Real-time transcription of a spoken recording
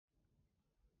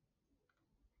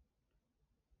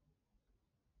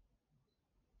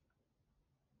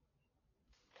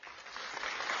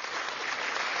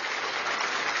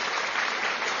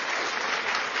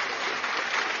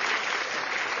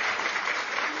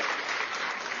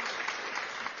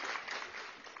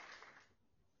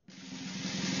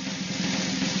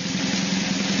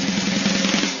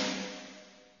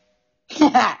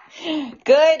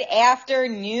Good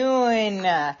afternoon.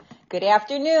 Good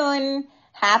afternoon.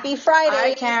 Happy Friday.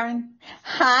 Hi, Karen.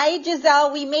 Hi,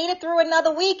 Giselle. We made it through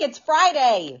another week. It's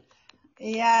Friday.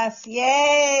 Yes.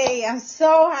 Yay. I'm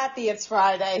so happy it's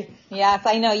Friday. Yes,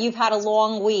 I know. You've had a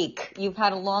long week.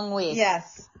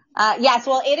 Yes. Yes.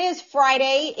 Well, it is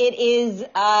Friday. It is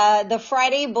the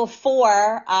Friday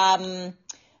before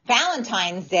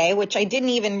Valentine's Day, which I didn't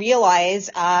even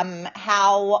realize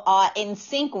how in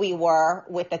sync we were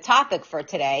with the topic for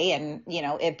today, and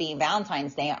it being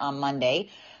Valentine's Day on Monday.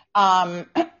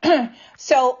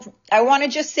 So I want to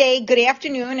just say good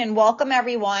afternoon and welcome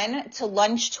everyone to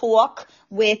Lunch Talk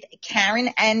with Karen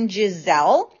and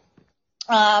Giselle.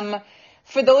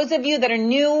 For those of you that are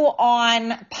new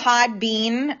on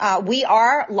Podbean, we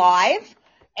are live.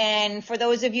 And for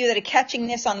those of you that are catching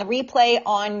this on the replay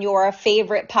on your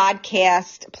favorite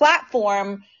podcast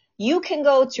platform, you can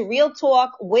go to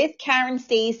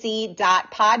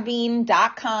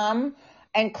realtalkwithkarenstacy.podbean.com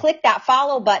and click that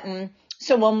follow button.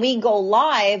 So when we go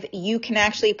live, you can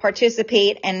actually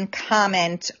participate and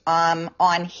comment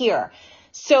on here.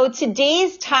 So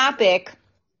today's topic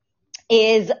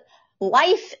is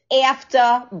life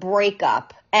after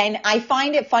breakup. And I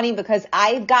find it funny because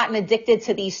I've gotten addicted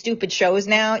to these stupid shows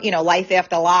now, Life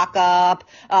After Lockup,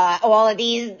 all of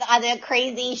these other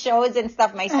crazy shows and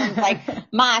stuff. My son's like,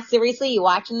 Ma, seriously, you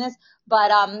watching this?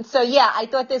 But, so yeah, I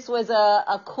thought this was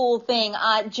a cool thing.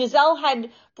 Giselle had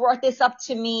brought this up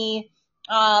to me,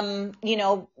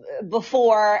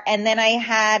 before, and then I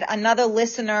had another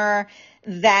listener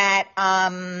that,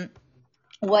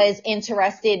 was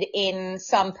interested in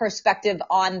some perspective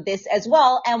on this as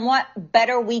well. And what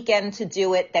better weekend to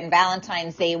do it than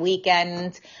Valentine's Day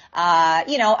weekend?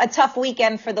 A tough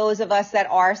weekend for those of us that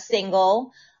are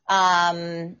single,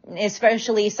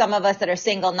 especially some of us that are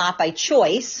single not by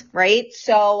choice, right?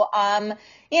 So,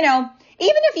 even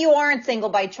if you aren't single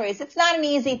by choice, it's not an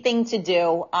easy thing to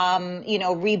do,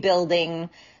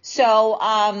 rebuilding. So,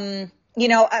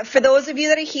 for those of you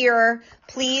that are here,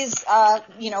 please,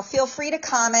 feel free to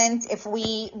comment. If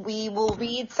we will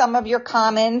read some of your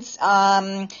comments,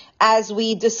 as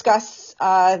we discuss,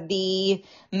 the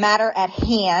matter at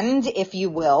hand, if you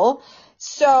will.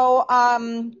 So,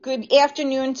 good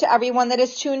afternoon to everyone that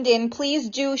is tuned in. Please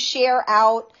do share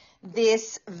out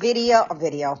this video.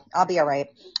 I'll be all right.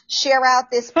 Share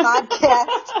out this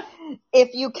podcast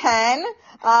if you can.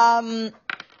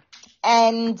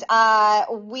 And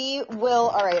we will,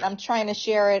 all right, I'm trying to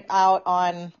share it out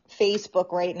on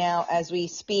Facebook right now as we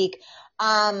speak.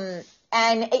 And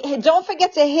don't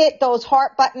forget to hit those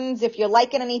heart buttons if you're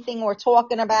liking anything we're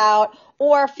talking about,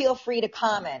 or feel free to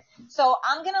comment. So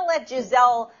I'm going to let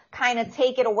Giselle kind of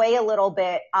take it away a little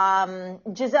bit.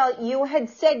 Giselle, you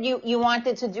had said you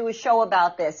wanted to do a show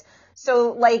about this.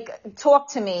 So,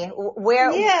 talk to me.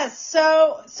 Yes.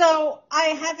 So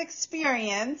I have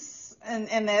experience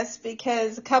in this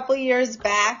because a couple years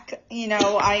back,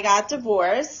 I got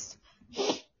divorced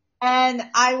and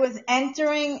I was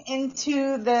entering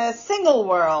into the single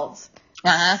world.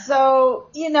 Uh-huh. So,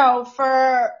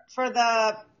 for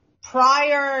the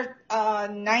prior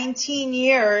 19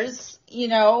 years,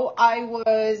 I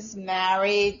was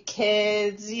married,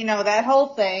 kids, that whole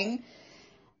thing.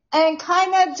 And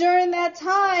kind of during that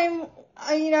time,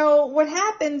 what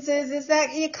happens is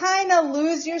that you kind of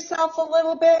lose yourself a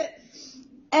little bit.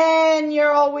 And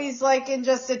you're always in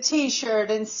just a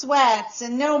t-shirt and sweats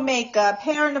and no makeup,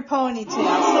 hair in a ponytail.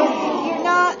 So you're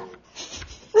not,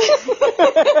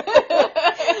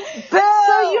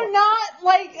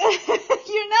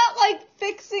 you're not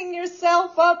fixing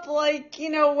yourself up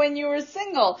when you were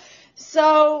single.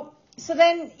 So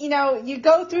then, you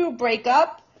go through a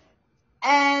breakup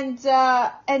and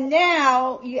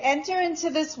now you enter into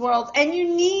this world and you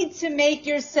need to make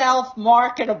yourself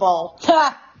marketable.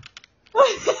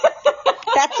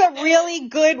 That's a really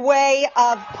good way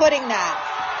of putting that.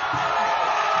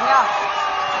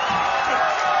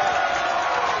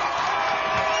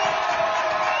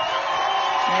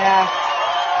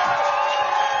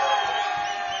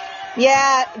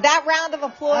 Yeah, that round of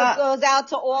applause goes out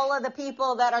to all of the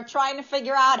people that are trying to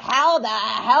figure out how the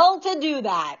hell to do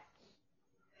that.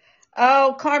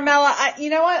 Oh, Carmela, you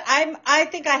know what? I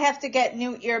think I have to get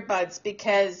new earbuds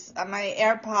because my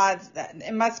AirPods,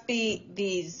 it must be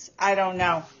these. I don't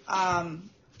know.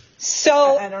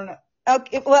 So I don't know.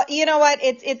 Okay, well, you know what?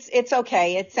 It's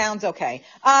okay. It sounds okay.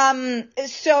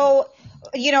 So,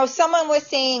 someone was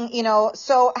saying,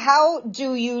 so how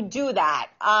do you do that?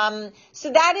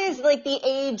 So that is the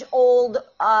age old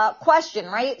question,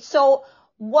 right? So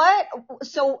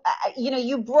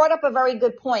you brought up a very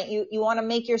good point. You want to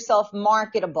make yourself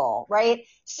marketable, right?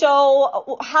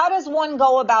 So how does one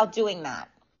go about doing that?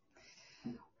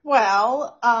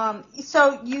 Well,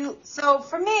 so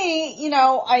for me,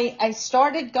 I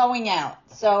started going out.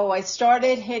 So I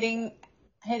started hitting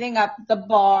up the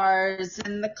bars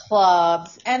and the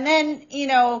clubs. And then,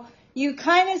 you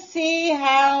kind of see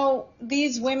how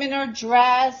these women are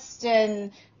dressed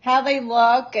and how they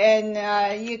look,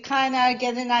 and you kind of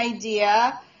get an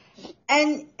idea.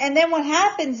 And then what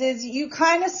happens is you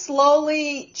kind of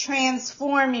slowly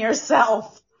transform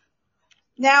yourself.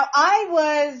 Now, I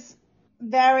was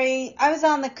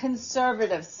on the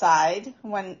conservative side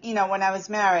when I was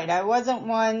married. I wasn't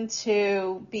one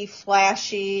to be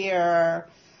flashy or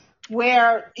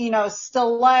wear,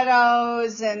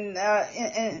 stilettos and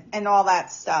all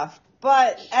that stuff.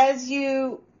 But as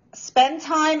you spend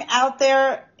time out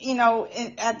there,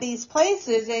 at these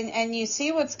places and you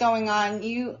see what's going on,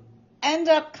 you end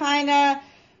up kind of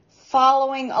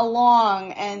following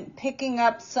along and picking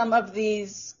up some of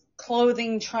these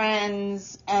clothing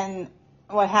trends and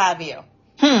what have you.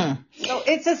 So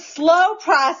it's a slow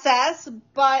process,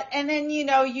 and then,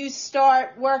 you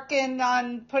start working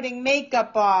on putting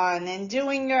makeup on and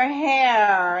doing your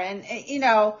hair and,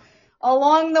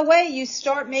 along the way you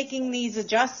start making these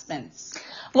adjustments.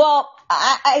 Well,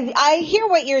 I hear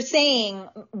what you're saying,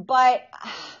 but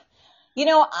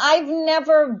I've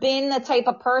never been the type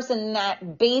of person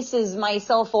that bases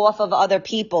myself off of other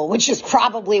people, which is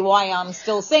probably why I'm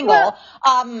still single.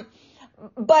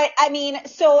 But I mean,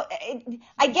 so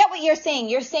I get what you're saying.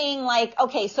 You're saying like,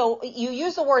 okay, so you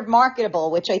use the word marketable,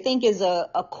 which I think is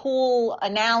a cool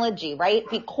analogy, right?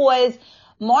 Because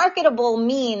marketable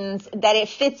means that it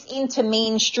fits into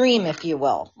mainstream, if you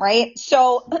will, right?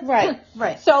 So, right.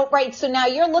 So now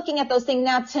you're looking at those things.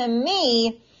 Now to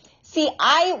me, see,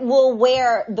 I will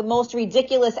wear the most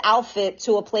ridiculous outfit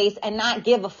to a place and not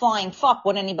give a flying fuck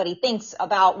what anybody thinks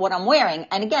about what I'm wearing.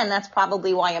 And again, that's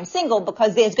probably why I'm single,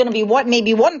 because there's going to be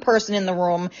maybe one person in the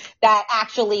room that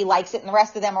actually likes it and the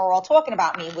rest of them are all talking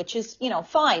about me, which is,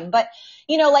 fine. But,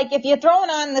 like if you're throwing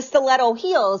on the stiletto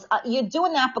heels, you're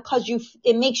doing that because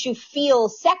it makes you feel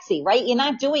sexy, right? You're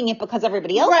not doing it because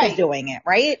everybody else is doing it,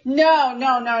 right? No.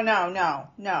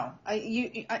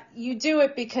 You do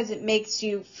it because it makes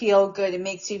you feel good. It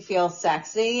makes you feel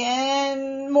sexy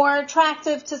and more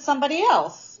attractive to somebody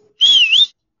else.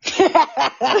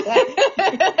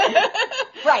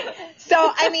 Right. So,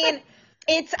 I mean,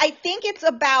 I think it's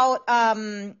about,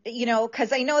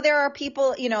 cause I know there are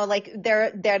people,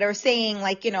 that are saying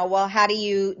like, well, how do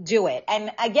you do it?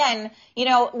 And again,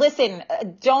 listen,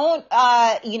 don't,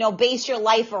 base your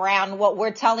life around what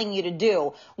we're telling you to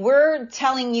do. We're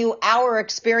telling you our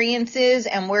experiences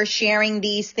and we're sharing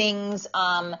these things,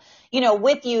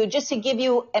 with you just to give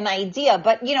you an idea.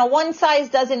 But, one size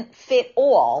doesn't fit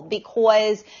all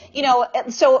because,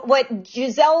 so what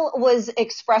Giselle was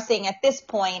expressing at this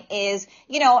point is,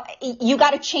 you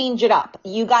got to change it up.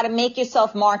 You got to make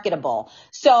yourself marketable.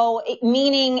 So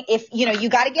meaning if, you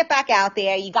got to get back out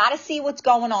there, you got to see what's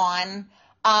going on,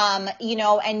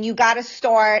 and you got to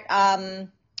start,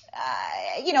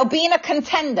 being a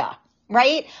contender,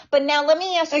 right? But now let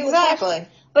me ask you a question.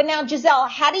 But now, Giselle,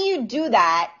 how do you do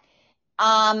that?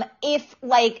 If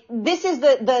like, this is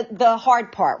the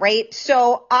hard part, right?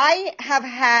 So I have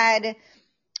had,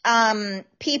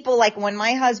 people like when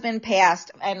my husband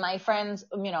passed and my friends,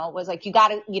 was like, you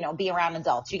gotta, be around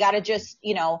adults. You gotta just,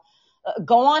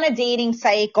 go on a dating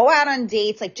site, go out on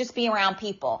dates, like just be around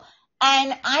people.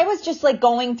 And I was just like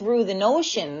going through the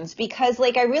notions because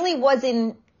like, I really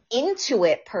wasn't into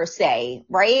it per se,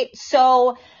 right?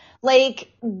 So,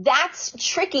 like, that's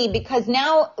tricky because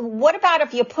now what about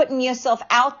if you're putting yourself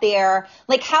out there?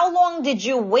 Like, how long did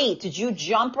you wait? Did you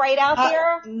jump right out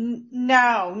there?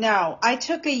 No. I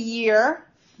took a year,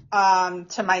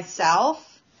 to myself.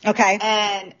 Okay.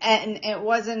 And it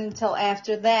wasn't until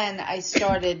after then I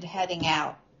started heading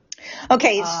out.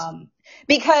 Okay.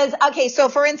 Because, okay, so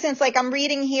for instance, like I'm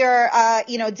reading here,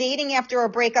 dating after a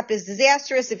breakup is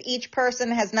disastrous. If each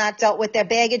person has not dealt with their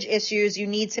baggage issues, you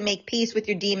need to make peace with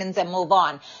your demons and move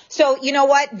on. So, you know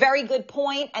what? Very good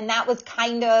point. And that was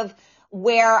kind of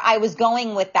where I was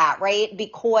going with that, right?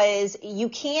 Because you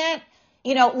can't,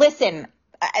 listen,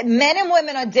 men and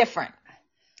women are different.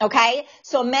 Okay.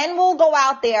 So men will go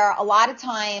out there a lot of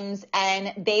times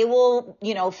and they will,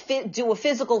 do a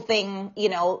physical thing,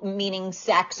 meaning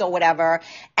sex or whatever,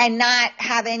 and not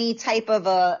have any type of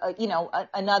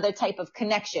another type of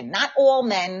connection. Not all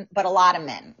men, but a lot of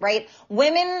men, right?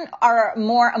 Women are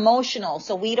more emotional.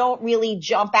 So we don't really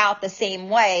jump out the same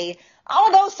way.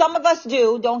 Although some of us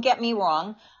do, don't get me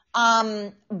wrong.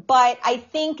 But I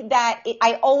think that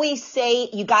I always say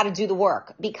you got to do the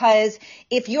work, because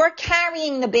if you're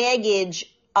carrying the baggage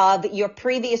of your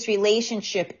previous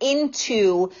relationship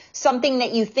into something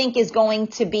that you think is going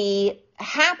to be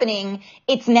happening,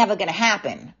 it's never going to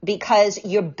happen, because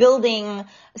you're building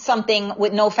something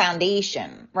with no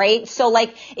foundation, right? So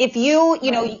like if you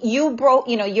broke,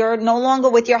 you're no longer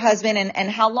with your husband,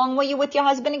 and how long were you with your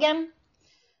husband again?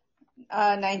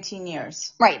 19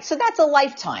 years. Right. So that's a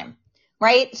lifetime,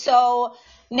 right? So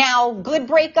now, good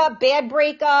breakup, bad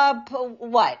breakup,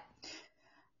 what?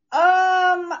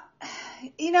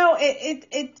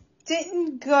 It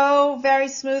didn't go very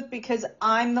smooth because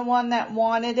I'm the one that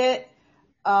wanted it.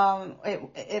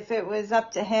 If it was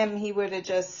up to him, he would have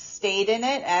just stayed in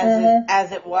it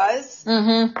as it was.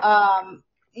 Mm-hmm.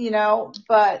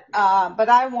 But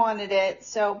I wanted it.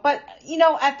 So, but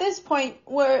at this point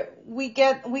we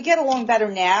get along better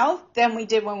now than we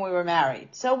did when we were married.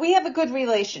 So we have a good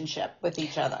relationship with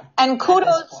each other. And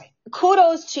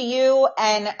kudos to you.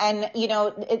 And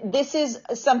this is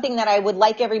something that I would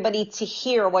like everybody to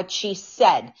hear what she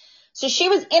said. So she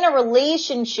was in a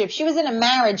relationship, she was in a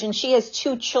marriage, and she has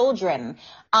 2 children.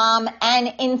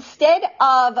 And instead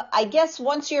of, I guess,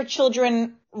 once your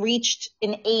children reached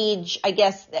an age, I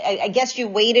guess you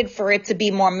waited for it to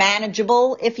be more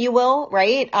manageable, if you will,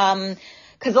 right?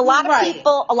 Because a lot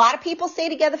of people stay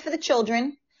together for the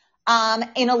children.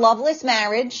 In a loveless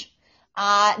marriage,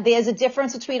 there's a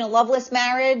difference between a loveless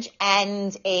marriage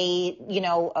and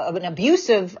an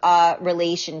abusive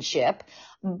relationship.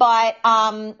 But,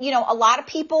 a lot of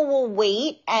people will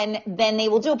wait and then they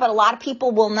will do it, but a lot of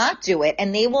people will not do it,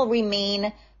 and they will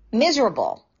remain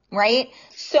miserable, right?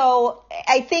 So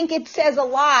I think it says a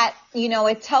lot,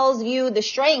 it tells you the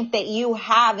strength that you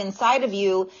have inside of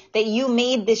you, that you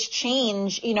made this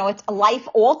change, it's life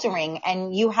altering,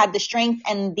 and you had the strength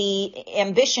and the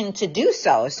ambition to do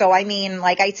so. So, I mean,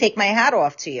 like, I take my hat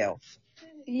off to you.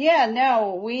 Yeah,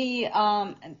 no, we,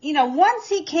 once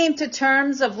he came to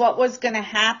terms of what was going to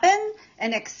happen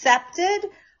and accepted,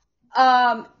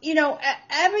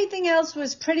 everything else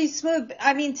was pretty smooth.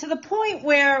 I mean, to the point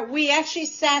where we actually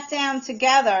sat down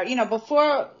together,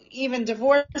 before even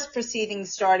divorce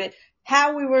proceedings started,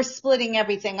 how we were splitting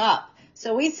everything up.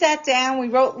 So we sat down, we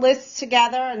wrote lists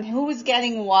together and who was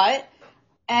getting what.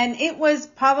 And it was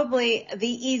probably the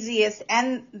easiest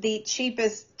and the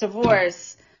cheapest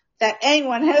divorce that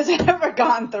anyone has ever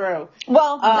gone through.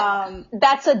 Well,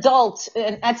 that's adult.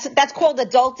 That's called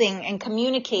adulting and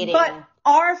communicating. But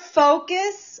our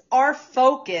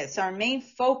main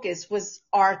focus was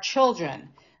our children.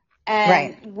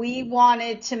 And we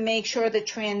wanted to make sure the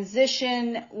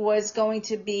transition was going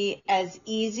to be as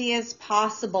easy as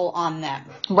possible on them.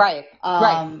 Right.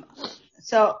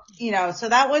 So, so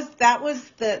that was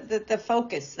the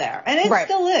focus there. And it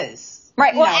still is.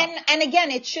 Right. Well, and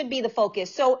again, it should be the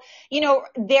focus. So,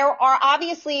 there are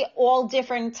obviously all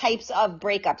different types of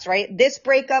breakups, right? This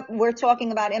breakup we're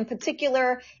talking about in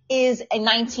particular is a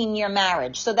 19-year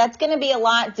marriage. So that's going to be a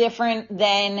lot different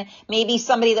than maybe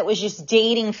somebody that was just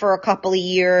dating for a couple of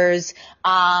years,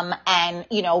 and,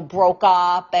 broke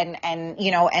up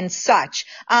and such.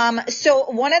 So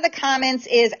one of the comments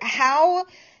is, how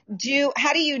do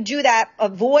you do that,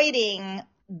 avoiding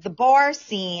the bar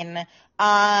scene,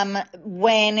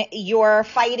 when you're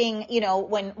fighting,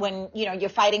 when you're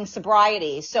fighting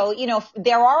sobriety? So,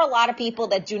 there are a lot of people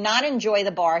that do not enjoy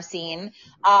the bar scene,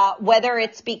 whether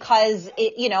it's because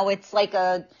it's like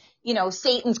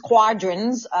Satan's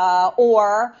quadrants,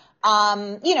 or, they're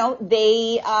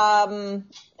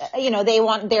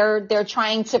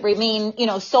trying to remain,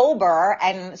 sober.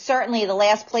 And certainly the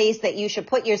last place that you should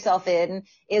put yourself in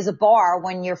is a bar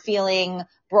when you're feeling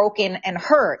broken and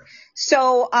hurt.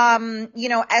 So,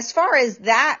 as far as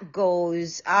that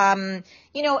goes,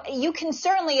 you can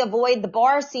certainly avoid the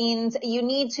bar scenes. You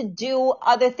need to do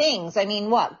other things. I mean,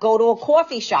 go to a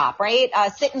coffee shop, right?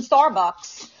 Sit in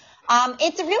Starbucks.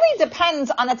 It really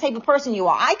depends on the type of person you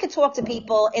are. I could talk to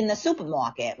people in the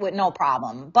supermarket with no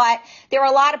problem, but there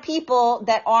are a lot of people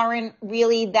that aren't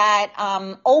really that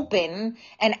open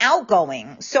and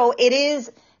outgoing. So it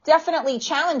is definitely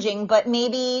challenging, but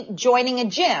maybe joining a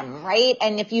gym, right?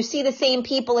 And if you see the same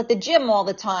people at the gym all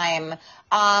the time,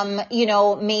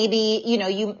 maybe,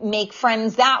 you make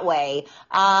friends that way.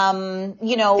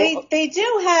 They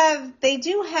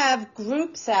do have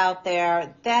groups out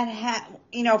there that have,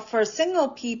 for single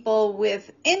people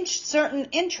with certain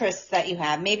interests that you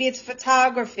have. Maybe it's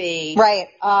photography, right?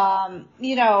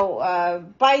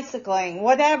 Bicycling,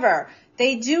 whatever.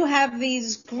 they do have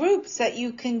these groups that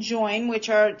you can join, which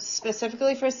are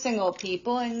specifically for single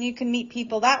people, and you can meet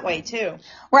people that way too.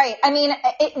 Right. I mean,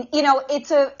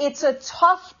 it's a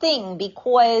tough thing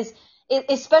because it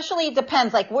especially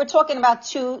depends. Like we're talking about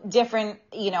two different,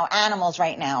 animals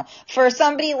right now. For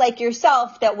somebody like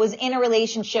yourself that was in a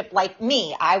relationship like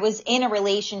me, I was in a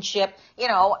relationship,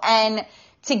 and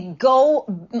to go,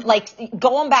 like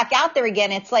going back out there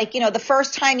again, it's like, the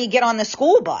first time you get on the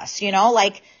school bus,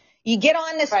 like you get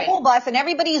on the school bus and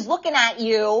everybody's looking at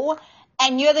you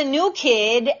and you're the new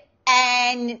kid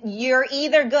and you're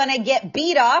either going to get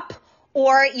beat up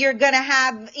or you're going to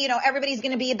have, everybody's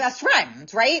going to be your best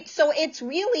friend, right? So it's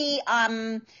really,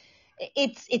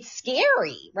 it's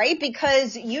scary, right?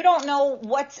 Because you don't know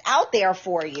what's out there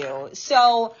for you.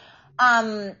 So,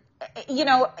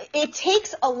 it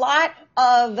takes a lot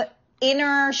of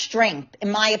inner strength,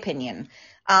 in my opinion.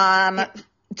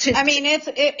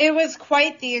 It was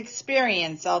quite the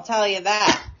experience, I'll tell you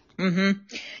that. Mm-hmm.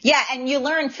 Yeah, and you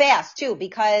learn fast too,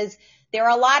 because there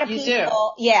are a lot of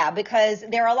people. Yeah, because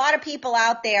there are a lot of people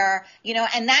out there,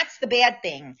 and that's the bad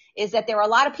thing, is that there are a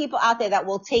lot of people out there that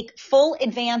will take full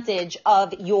advantage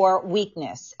of your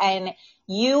weakness. And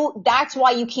that's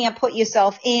why you can't put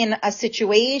yourself in a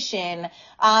situation.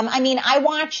 I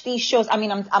watch these shows.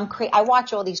 I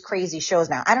watch all these crazy shows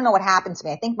now. I don't know what happened to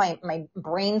me. I think my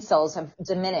brain cells have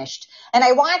diminished. And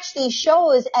I watch these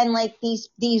shows and like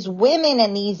these women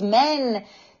and these men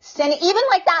even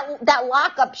like that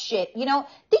lockup shit, they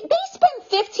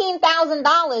spend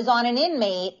 $15,000 on an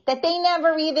inmate that they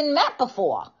never even met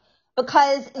before.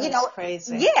 Because, That's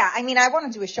crazy. Yeah, I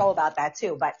want to do a show about that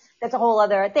too, but that's a whole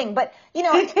other thing. But,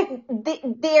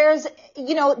 there's,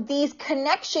 these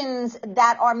connections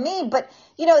that are made, but,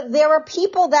 there are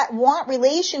people that want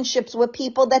relationships with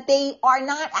people that they are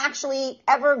not actually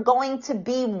ever going to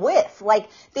be with. Like,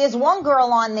 there's one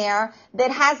girl on there that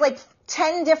has like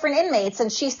 10 different inmates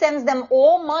and she sends them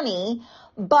all money,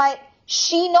 but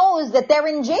she knows that they're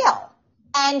in jail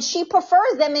and she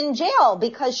prefers them in jail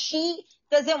because she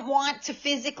doesn't want to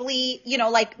physically,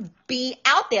 be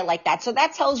out there like that. So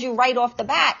that tells you right off the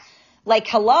bat, like,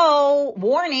 hello,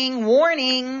 warning,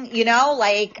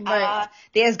 right.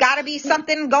 There's got to be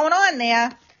something going on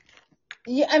there.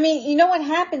 Yeah, what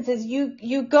happens is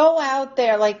you go out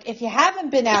there, like if you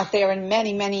haven't been out there in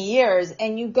many, many years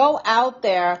and you go out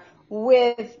there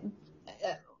with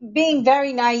being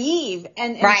very naive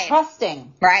and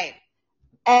trusting. Right.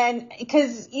 And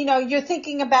because, you're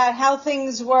thinking about how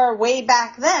things were way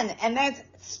back then, and that's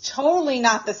totally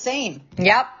not the same.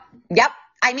 Yep.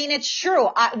 It's true.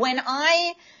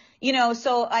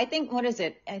 So I think, what is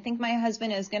it? I think my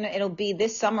husband it'll be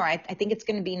this summer. I think it's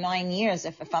going to be 9 years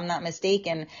if I'm not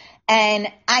mistaken. And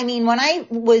when I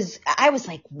was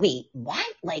like, wait, what?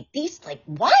 Like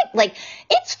what? Like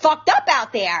it's fucked up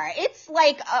out there. It's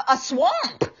like a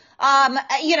swamp.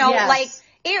 Yes. Like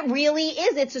it really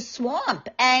is. It's a swamp.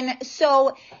 And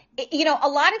so, a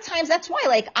lot of times that's why,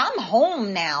 like, I'm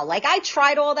home now. Like, I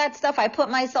tried all that stuff. I put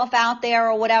myself out there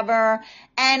or whatever.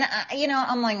 And,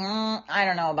 I'm like, I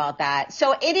don't know about that.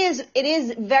 So it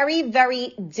is very,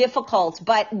 very difficult.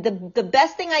 But the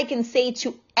best thing I can say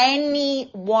to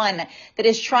anyone that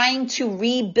is trying to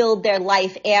rebuild their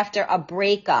life after a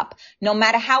breakup, no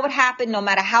matter how it happened, no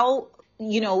matter how,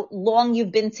 long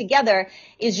you've been together,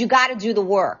 is you got to do the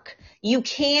work. You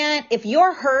can't, if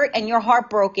you're hurt and you're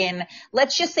heartbroken,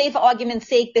 let's just say for argument's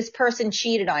sake, this person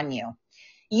cheated on you.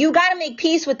 You got to make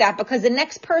peace with that, because the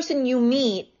next person you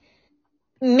meet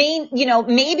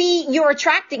maybe you're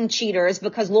attracting cheaters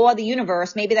because law of the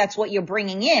universe, maybe that's what you're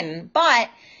bringing in. But,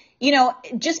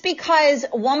 just because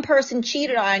one person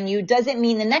cheated on you doesn't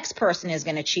mean the next person is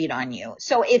going to cheat on you.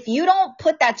 So if you don't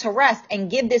put that to rest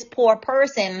and give this poor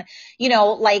person,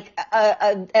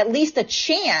 at least a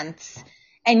chance,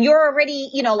 and you're already,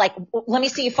 let me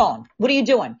see your phone. What are you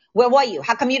doing? Where were you?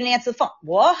 How come you didn't answer the phone?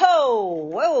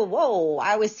 Whoa.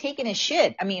 I was taking a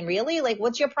shit. Really? Like,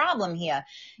 what's your problem here?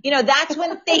 That's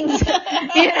when things,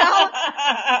 I'm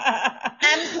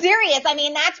serious.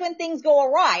 That's when things go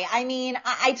awry.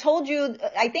 I told you,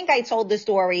 I think I told the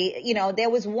story,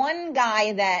 there was one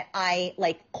guy that I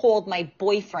called my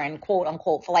boyfriend, quote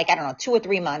unquote, for 2 or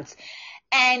 3 months.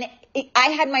 And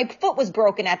my foot was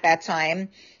broken at that time.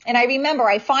 And I remember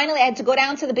I had to go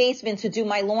down to the basement to do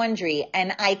my laundry,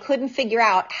 and I couldn't figure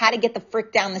out how to get the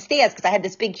frick down the stairs because I had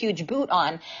this big, huge boot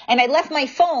on. And I left my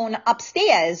phone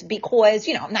upstairs because,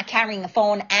 I'm not carrying the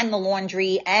phone and the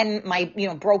laundry and my,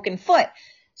 broken foot.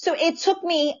 So it took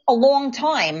me a long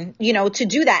time, to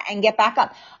do that and get back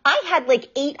up. I had like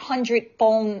 800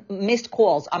 phone missed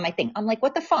calls on my thing. I'm like,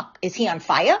 what the fuck? Is he on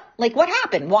fire? Like, what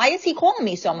happened? Why is he calling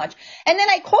me so much? And then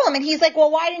I call him and he's like,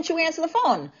 well, why didn't you answer the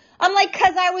phone? I'm like,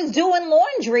 cause I was doing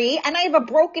laundry and I have a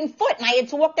broken foot and I had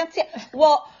to walk downstairs.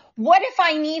 Well, what if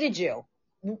I needed you?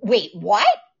 Wait, what?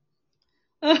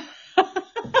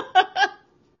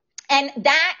 And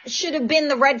that should have been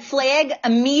the red flag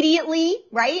immediately,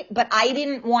 right? But I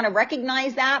didn't want to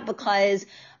recognize that because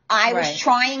I was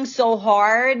trying so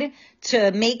hard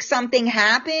to make something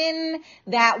happen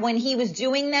that when he was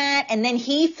doing that and then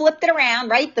he flipped it around,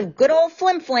 right? The good old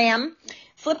flim flam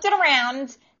flipped it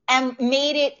around and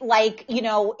made it like,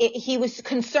 he was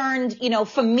concerned,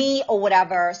 for me or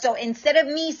whatever. So instead of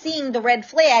me seeing the red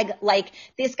flag, like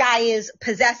this guy is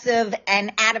possessive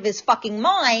and out of his fucking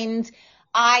mind,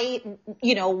 I,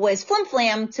 was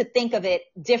flim-flam to think of it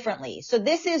differently. So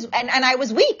this is, and I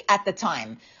was weak at the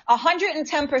time,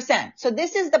 110%. So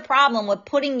this is the problem with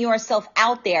putting yourself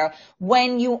out there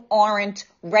when you aren't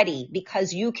ready,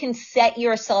 because you can set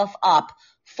yourself up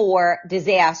for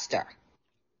disaster.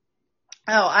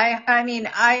 Oh, I mean,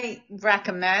 I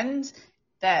recommend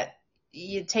that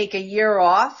you take a year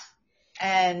off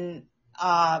and,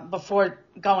 before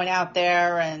going out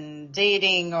there and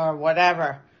dating or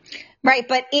whatever. Right.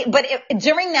 But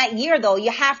during that year though,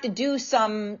 you have to do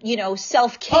some,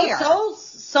 self-care. Oh,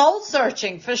 soul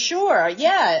searching for sure.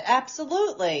 Yeah,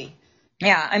 absolutely.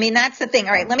 Yeah. I mean, that's the thing.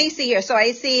 All right. Let me see here. So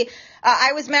I see,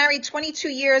 I was married 22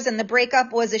 years and the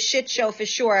breakup was a shit show for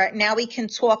sure. Now we can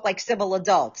talk like civil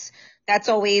adults. That's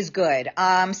always good.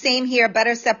 Same here.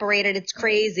 Better separated. It's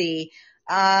crazy.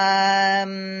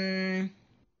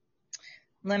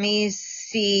 Let me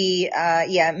see.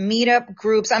 Meetup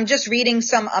groups. I'm just reading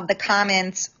some of the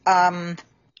comments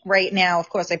right now. Of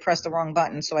course, I pressed the wrong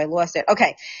button, so I lost it.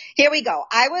 Okay, here we go.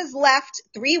 I was left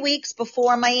 3 weeks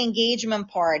before my engagement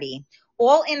party.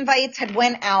 All invites had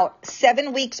went out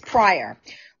 7 weeks prior.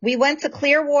 We went to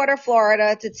Clearwater,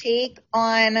 Florida to take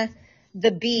on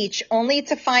the beach, only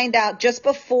to find out just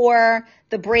before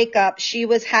the breakup she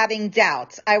was having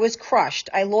doubts. I was crushed.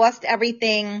 I lost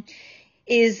everything.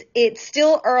 Is it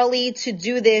still early to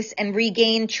do this and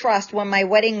regain trust when my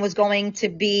wedding was going to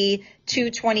be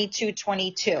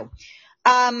 2/22/22?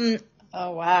 Oh,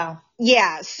 wow.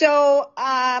 Yeah. So,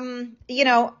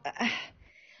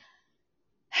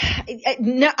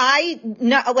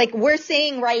 like we're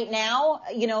saying right now,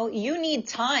 you need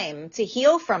time to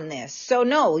heal from this. So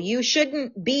no, you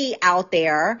shouldn't be out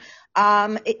there.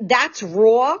 That's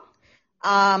raw.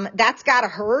 That's gotta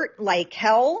hurt like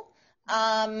hell.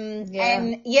 And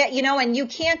you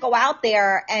can't go out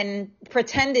there and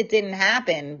pretend it didn't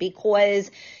happen, because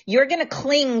you're going to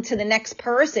cling to the next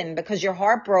person because you're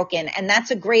heartbroken. And that's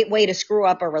a great way to screw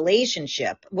up a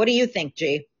relationship. What do you think,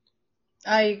 G?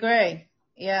 I agree.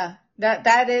 Yeah,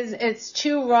 that is, it's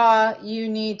too raw. You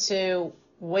need to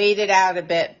wait it out a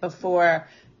bit before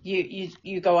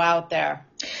you go out there.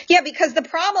 Yeah, because the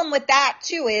problem with that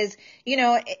too is,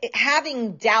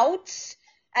 having doubts.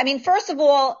 I mean, first of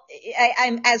all,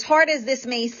 I'm as hard as this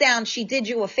may sound, she did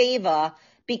you a favor,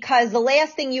 because the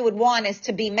last thing you would want is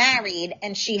to be married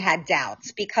and she had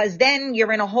doubts, because then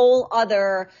you're in a whole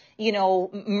other,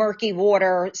 murky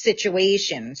water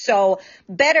situation. So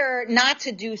better not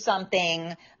to do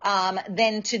something,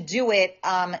 than to do it,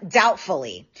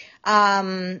 doubtfully.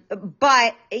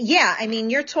 But yeah, I mean,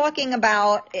 you're talking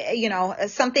about,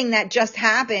 something that just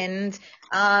happened.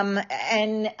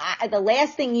 The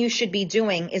last thing you should be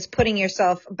doing is putting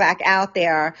yourself back out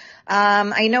there.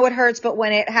 I know it hurts, but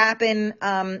when it happened,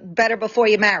 better before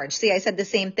your marriage. See, I said the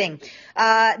same thing.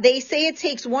 They say it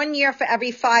takes 1 year for every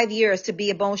 5 years to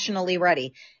be emotionally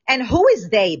ready. And who is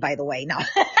they, by the way? No,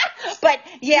 but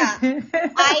yeah,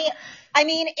 I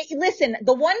mean, listen,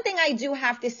 the one thing I do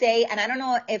have to say, and I don't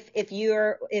know if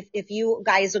you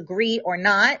guys agree or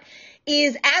not,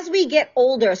 is as we get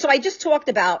older. So I just talked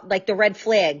about like the red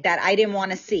flag that I didn't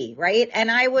want to see, right?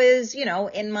 And I was,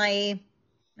 in my,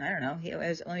 I don't know,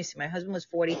 let me see, my husband was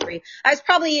 43. I was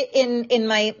probably in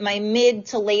my mid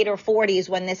to later 40s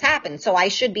when this happened. So I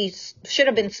should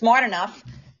have been smart enough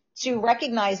to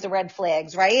recognize the red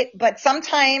flags, right? But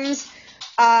sometimes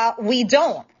we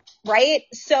don't. Right?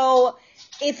 So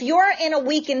if you're in a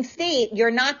weakened state,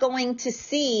 you're not going to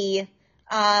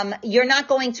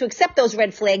accept those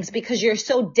red flags because you're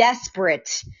so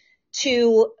desperate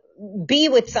to be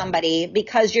with somebody,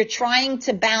 because you're trying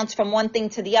to bounce from one thing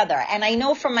to the other. And I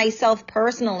know for myself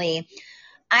personally,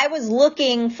 I was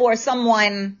looking for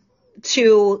someone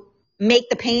to make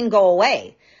the pain go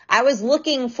away. I was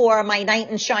looking for my knight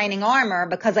in shining armor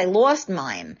because I lost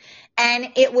mine.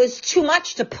 And it was too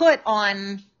much to put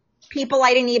on people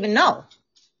I didn't even know.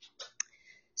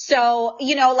 So,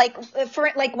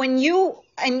 like when you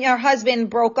and your husband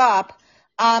broke up,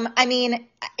 I mean,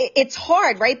 it's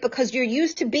hard, right? Because you're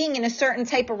used to being in a certain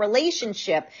type of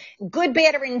relationship, good,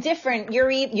 bad, or indifferent. You're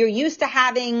used to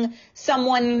having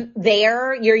someone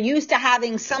there. You're used to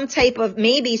having some type of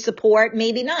maybe support,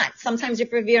 maybe not. Sometimes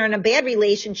if you're in a bad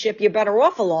relationship, you're better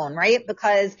off alone, right?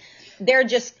 Because they're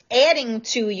just adding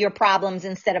to your problems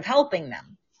instead of helping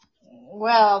them.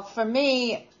 Well, for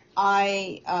me,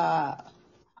 I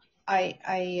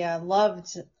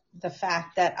loved the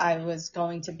fact that I was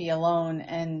going to be alone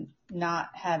and not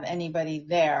have anybody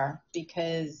there,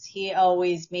 because he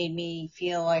always made me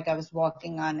feel like I was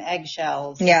walking on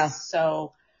eggshells. Yeah.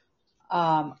 So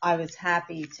I was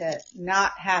happy to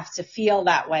not have to feel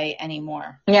that way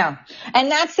anymore. Yeah.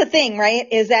 And that's the thing, right?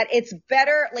 Is that it's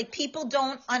better, like people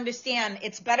don't understand,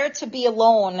 it's better to be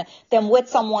alone than with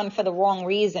someone for the wrong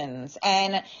reasons.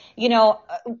 And,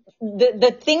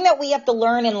 the thing that we have to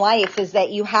learn in life is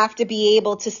that you have to be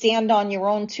able to stand on your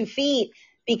own 2 feet,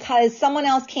 because someone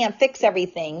else can't fix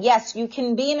everything. Yes, you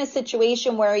can be in a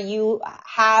situation where you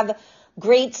have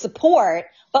great support,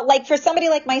 but like for somebody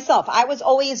like myself, I was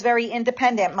always very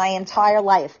independent my entire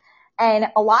life. And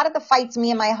a lot of the fights me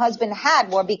and my husband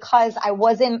had were because I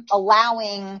wasn't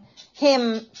allowing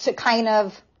him to kind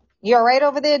of, you're all right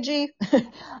over there, G?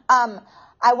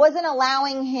 I wasn't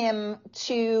allowing him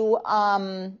to,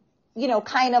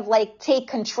 kind of like take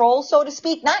control, so to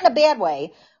speak, not in a bad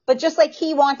way, but just like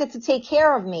he wanted to take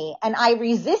care of me. And I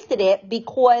resisted it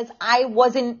because I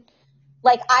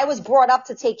was brought up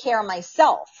to take care of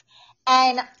myself.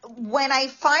 And when I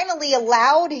finally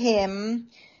allowed him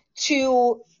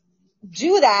to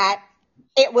do that,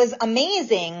 it was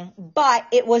amazing, but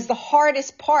it was the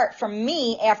hardest part for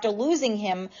me after losing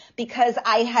him, because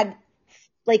I had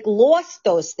like lost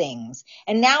those things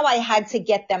and now I had to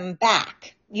get them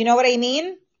back. You know what I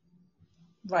mean?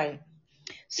 Right.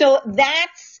 So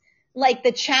that's like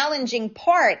the challenging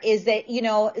part, is that,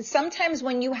 sometimes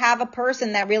when you have a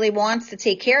person that really wants to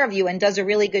take care of you and does a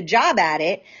really good job at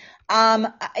it,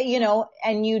 and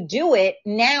you do it,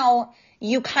 now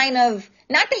you kind of,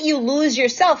 not that you lose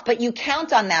yourself, but you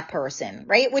count on that person,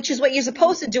 right? Which is what you're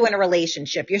supposed to do in a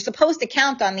relationship. You're supposed to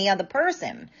count on the other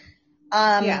person.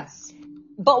 Yes.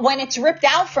 But when it's ripped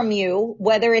out from you,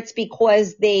 whether it's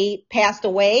because they passed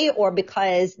away or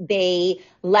because they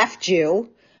left you,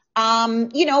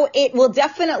 it will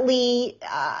definitely,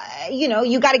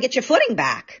 you got to get your footing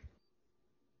back.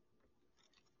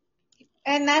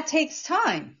 And that takes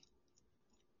time.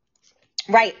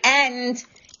 Right. And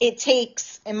it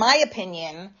takes, in my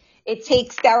opinion, it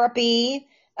takes therapy,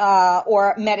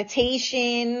 or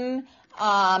meditation,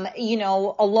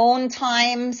 alone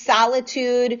time,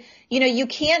 solitude. You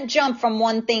can't jump from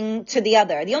one thing to the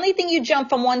other. The only thing you jump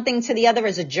from one thing to the other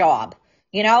is a job.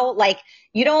 Like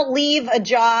you don't leave a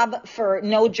job for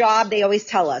no job. They always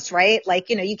tell us, right? Like,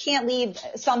 you can't leave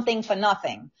something for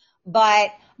nothing.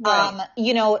 But, right.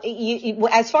 you,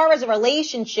 as far as a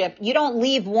relationship, you don't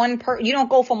leave you don't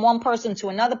go from one person to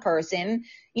another person.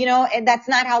 And that's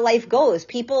not how life goes.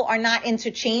 People are not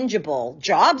interchangeable.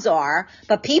 Jobs are,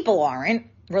 but people aren't.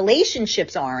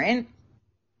 Relationships aren't.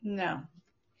 No,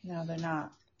 they're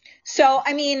not. So,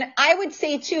 I mean, I would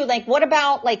say too, like, what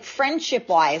about like friendship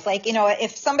wise? Like,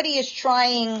 if somebody is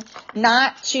trying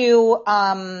not to,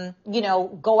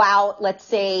 go out, let's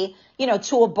say,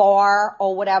 to a bar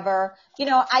or whatever,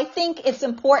 I think it's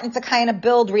important to kind of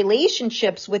build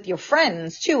relationships with your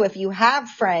friends too. If you have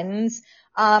friends,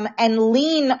 and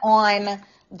lean on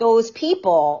those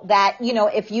people that,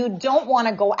 if you don't want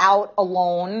to go out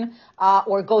alone,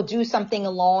 or go do something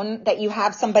alone, that you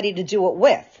have somebody to do it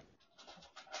with.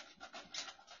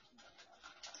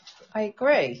 I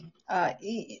agree.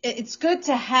 It's good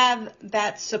to have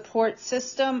that support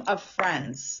system of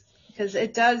friends, because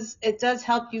it does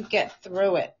help you get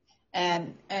through it,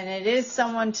 and it is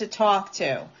someone to talk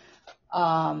to,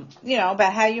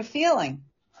 about how you're feeling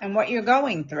and what you're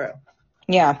going through.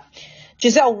 Yeah.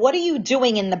 Giselle, what are you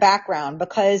doing in the background?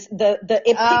 Because it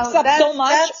picks up so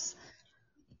much.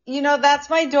 That's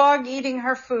my dog eating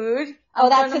her food.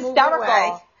 That's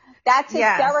hysterical. That's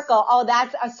hysterical. Yes. Oh,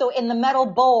 that's so in the metal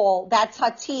bowl. That's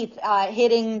her teeth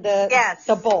hitting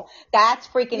the bowl. That's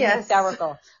freaking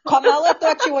hysterical. Carmela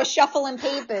thought you were shuffling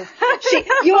papers.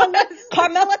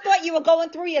 Carmela thought you were going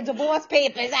through your divorce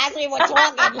papers as we were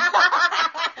talking.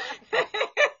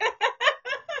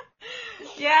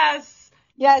 Yes.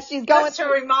 Yeah, she's going just to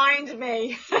remind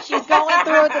me. She's going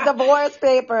through the divorce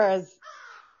papers.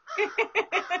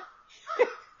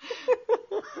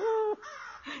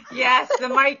 Yes, the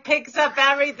mic picks up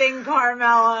everything,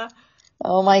 Carmela.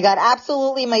 Oh my God.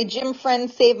 Absolutely. My gym friend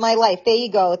saved my life. There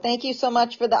you go. Thank you so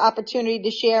much for the opportunity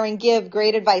to share and give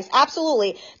great advice.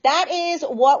 Absolutely. That is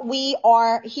what we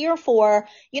are here for.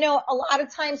 You know, a lot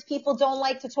of times people don't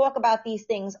like to talk about these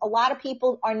things. A lot of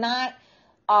people are not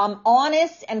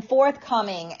honest and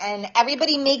forthcoming, and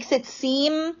everybody makes it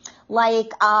seem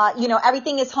like,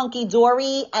 everything is hunky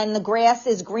dory and the grass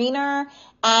is greener.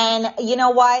 And you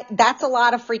know what? That's a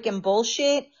lot of freaking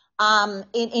bullshit.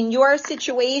 In your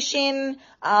situation,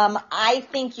 I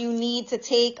think you need to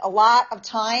take a lot of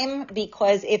time,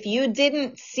 because if you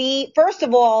didn't see, first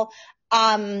of all,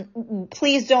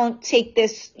 please don't take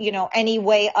this, any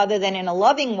way other than in a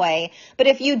loving way. But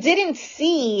if you didn't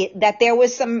see that there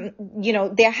was some,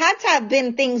 there had to have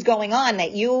been things going on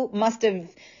that you must have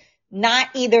not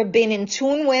either been in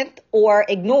tune with or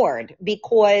ignored,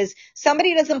 because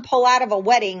somebody doesn't pull out of a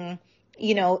wedding,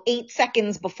 8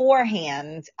 seconds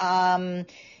beforehand,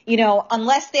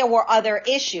 unless there were other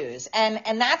issues.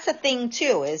 And that's a thing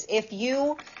too, is if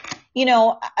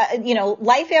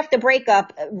life after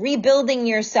breakup, rebuilding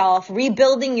your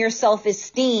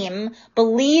self-esteem,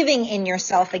 believing in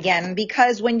yourself again.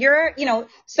 Because when you're,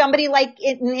 somebody like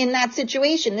in that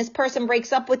situation, this person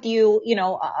breaks up with you,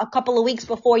 a couple of weeks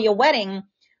before your wedding,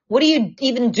 what do you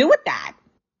even do with that?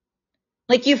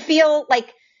 Like, you feel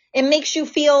like it makes you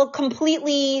feel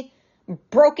completely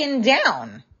broken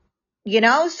down.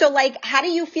 So like, how do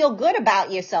you feel good about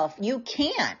yourself? You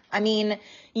can't. I mean,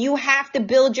 you have to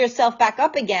build yourself back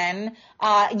up again.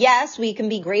 Yes, we can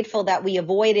be grateful that we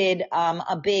avoided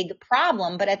a big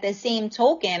problem, but at the same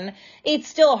token, it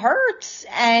still hurts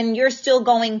and you're still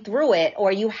going through it,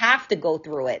 or you have to go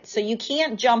through it. So you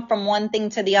can't jump from one thing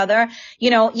to the other.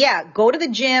 Go to the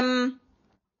gym.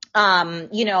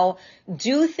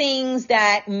 Do things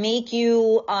that make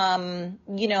you,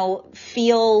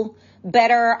 feel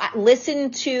better. Listen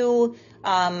to,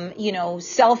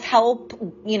 self-help,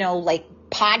 like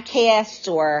podcasts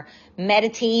or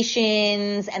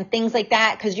meditations and things like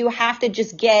that. 'Cause you have to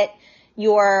just get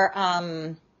your,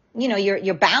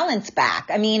 your balance back.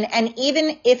 I mean, and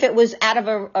even if it was out of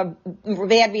a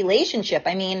bad relationship,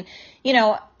 I mean,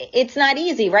 it's not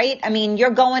easy, right? I mean,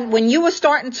 when you were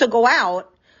starting to go out,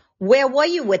 where were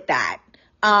you with that?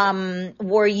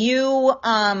 Were you,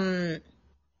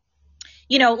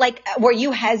 were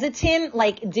you hesitant?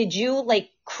 Like, did you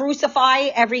crucify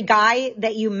every guy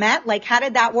that you met? Like, how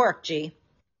did that work, G?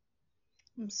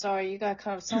 I'm sorry, you got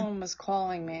cut off. Someone was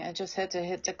calling me. I just had to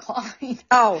hit decline.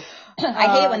 Oh,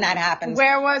 I hate when that happens.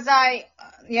 Where was I?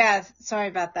 Yeah, sorry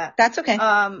about that. That's okay.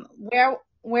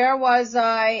 Where was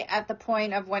I at the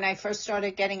point of when I first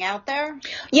started getting out there?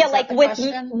 Yeah, like with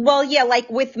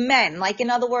men. Like, in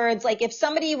other words, like if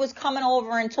somebody was coming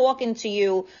over and talking to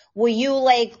you, were you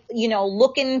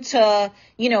looking to,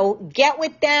 get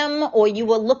with them, or you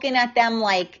were looking at them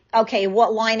like, okay,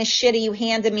 what line of shit are you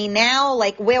handing me now?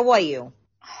 Like, where were you?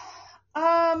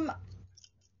 I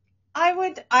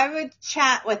would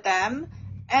chat with them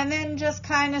and then just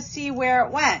kind of see where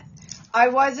it went. I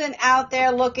wasn't out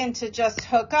there looking to just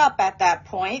hook up at that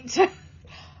point.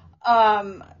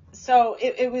 So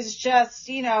it was just,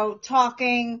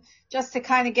 talking just to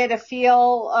kind of get a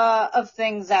feel of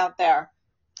things out there.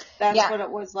 That's what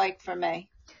it was like for me.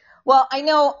 Well, I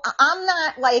know I'm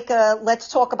not like a let's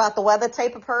talk about the weather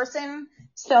type of person.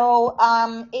 So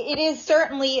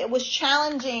it was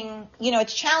challenging,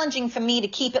 it's challenging for me to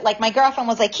keep it. Like, my girlfriend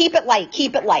was like, keep it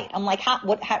light. I'm like, how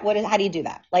do you do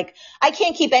that? Like, I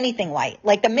can't keep anything light.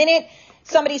 Like, the minute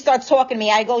somebody starts talking to me,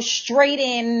 I go straight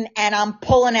in and I'm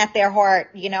pulling at their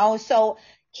heart, so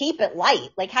keep it light.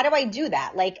 Like, how do I do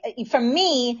that? Like, for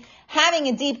me, having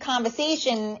a deep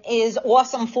conversation is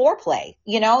awesome foreplay,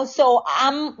 so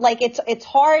I'm like, it's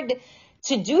hard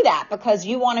to do that because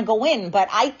you want to go in, but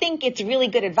I think it's really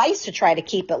good advice to try to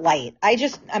keep it light.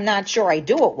 I'm not sure I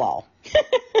do it well.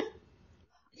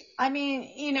 I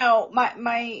mean,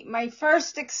 my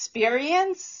first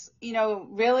experience,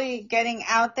 really getting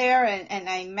out there and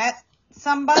I met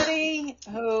somebody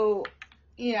who,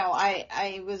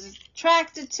 I was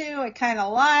attracted to, I kind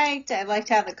of liked. I liked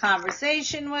how the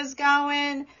conversation was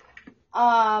going.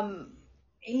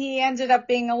 He ended up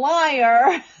being a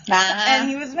liar and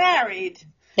he was married.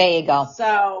 There you go.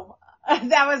 So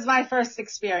that was my first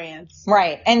experience.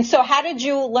 Right. And so how did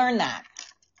you learn that?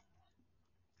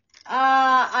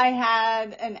 I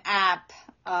had an app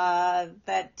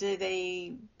that did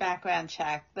a background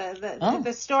check.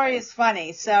 The story is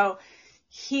funny. So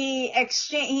he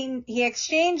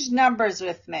exchanged numbers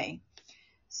with me.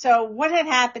 So what had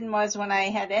happened was when I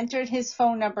had entered his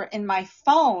phone number in my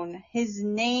phone, his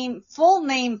name, full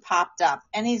name popped up.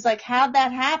 And he's like, how'd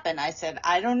that happen? I said,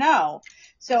 I don't know.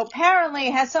 So apparently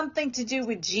it has something to do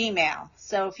with Gmail.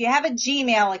 So if you have a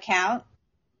Gmail account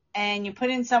and you put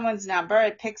in someone's number,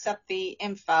 it picks up the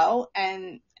info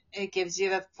and it gives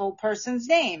you the full person's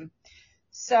name.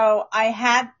 So I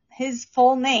had his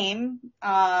full name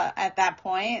at that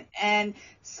point, and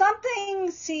something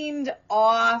seemed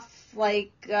off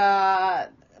like a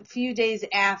few days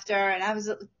after, and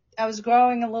I was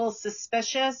growing a little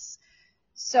suspicious.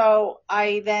 So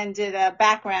I then did a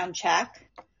background check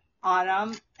on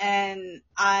him, and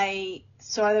I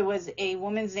saw there was a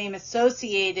woman's name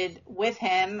associated with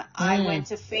him. I went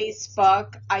to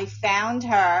Facebook, I found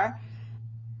her,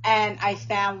 and I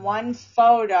found one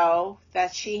photo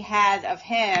that she had of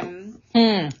him,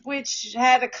 which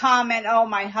had a comment, oh,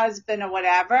 my husband or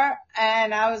whatever.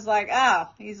 And I was like, oh,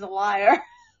 he's a liar.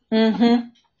 Mm-hmm.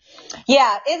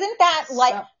 Yeah. Isn't that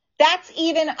like, that's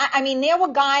even, I mean, there were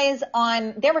guys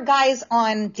on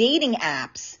dating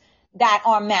apps that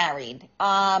are married.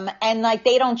 And like,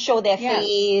 they don't show their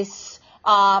face.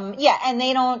 And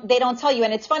they don't tell you.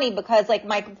 And it's funny because like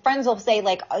my friends will say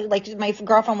like my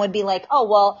girlfriend would be like, oh,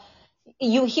 well,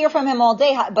 you hear from him all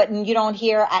day, but you don't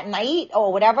hear at night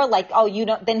or whatever. Like, oh, you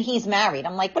don't, then he's married.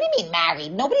 I'm like, what do you mean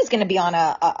married? Nobody's going to be on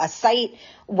a site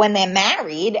when they're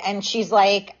married. And she's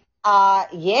like,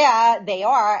 yeah, they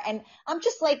are. And I'm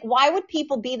just like, why would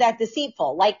people be that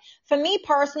deceitful? Like for me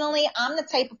personally, I'm the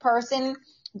type of person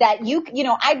that you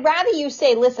know, I'd rather you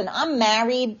say, listen, I'm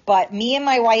married, but me and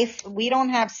my wife, we don't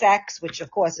have sex, which of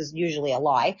course is usually a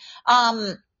lie.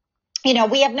 You know,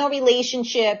 we have no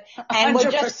relationship and 100%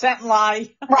 we're just lie.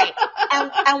 Right.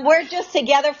 And we're just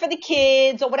together for the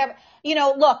kids or whatever. You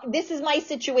know, look, this is my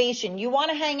situation. You want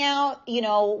to hang out, you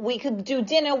know, we could do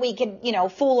dinner, we could, you know,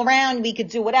 fool around, we could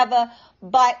do whatever.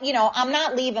 But, you know, I'm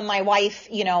not leaving my wife,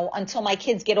 you know, until my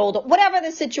kids get older, whatever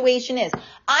the situation is.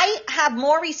 I have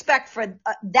more respect for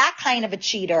that kind of a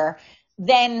cheater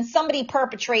than somebody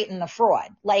perpetrating the fraud.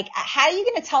 Like, how are you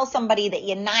going to tell somebody that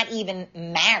you're not even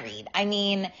married? I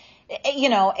mean, you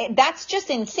know, that's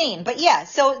just insane. But yeah,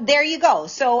 so there you go.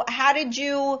 So how did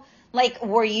you, like,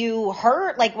 were you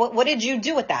hurt? Like, what did you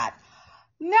do with that?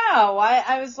 No,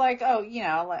 I was like, oh, you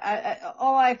know,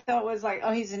 all I thought was like,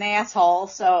 oh, he's an asshole.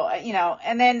 So, you know,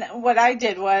 and then what I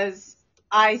did was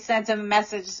I sent him a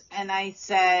message and I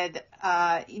said,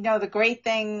 you know, the great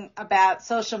thing about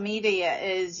social media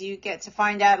is you get to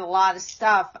find out a lot of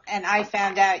stuff. And I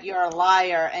found out you're a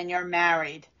liar and you're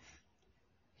married.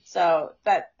 So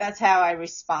that's how I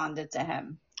responded to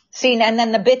him. See, and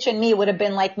then the bitch in me would have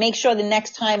been like, make sure the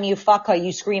next time you fuck her,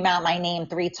 you scream out my name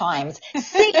 3 times.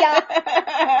 See ya.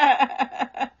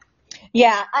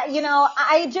 Yeah. You know,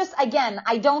 I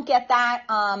don't get that.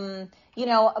 You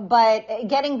know, but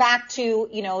getting back to,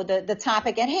 you know, the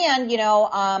topic at hand, you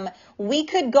know, we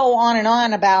could go on and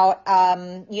on about,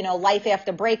 you know, life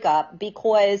after breakup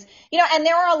because, you know, and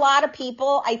there are a lot of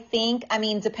people, I think, I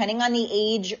mean, depending on the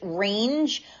age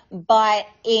range, but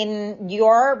in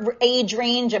your age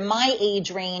range and my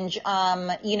age range,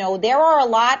 you know, there are a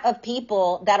lot of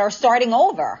people that are starting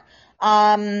over,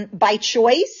 by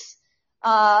choice,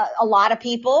 a lot of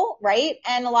people, right?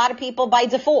 And a lot of people by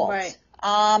default. Right.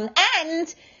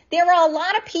 And there are a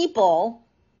lot of people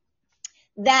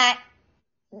that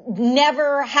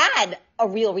never had a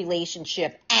real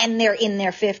relationship and they're in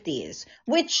their 50s,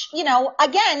 which, you know,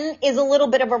 again, is a little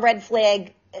bit of a red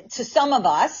flag to some of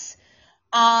us.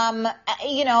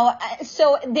 You know,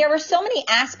 so there are so many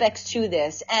aspects to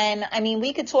this. And I mean,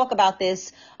 we could talk about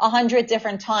this 100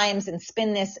 different times and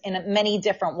spin this in many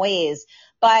different ways.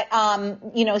 But,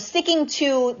 you know, sticking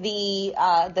to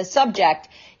the subject,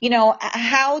 you know,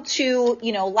 how to,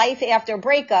 you know, life after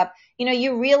breakup, you know,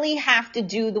 you really have to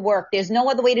do the work. There's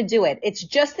no other way to do it. It's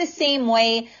just the same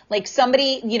way, like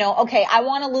somebody, you know, okay, I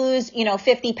want to lose, you know,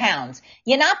 50 pounds.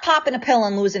 You're not popping a pill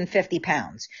and losing 50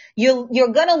 pounds. You're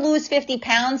going to lose 50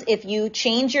 pounds if you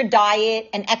change your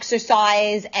diet and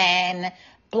exercise and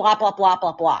blah, blah, blah,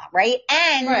 blah, blah, right?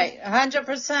 And right,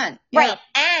 100%. Yeah. Right.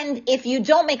 And if you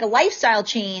don't make a lifestyle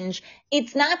change,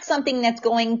 it's not something that's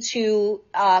going to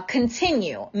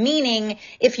continue. Meaning,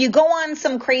 if you go on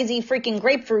some crazy freaking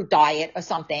grapefruit diet or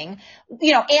something,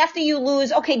 you know, after you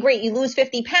lose, okay, great, you lose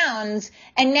 50 pounds,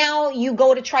 and now you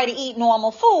go to try to eat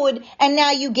normal food, and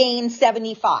now you gain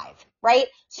 75. Right?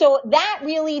 So that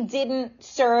really didn't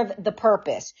serve the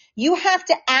purpose. You have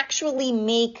to actually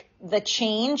make the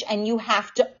change and you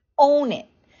have to own it.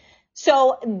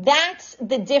 So that's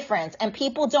the difference. And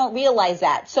people don't realize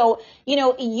that. So,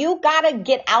 you got to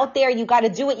get out there. You got to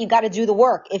do it. You got to do the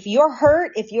work. If you're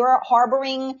hurt, if you're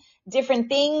harboring different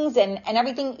things and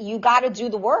everything, you got to do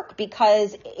the work,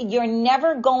 because you're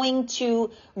never going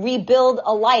to rebuild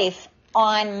a life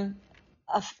on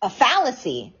a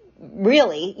fallacy,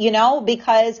 really,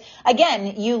 because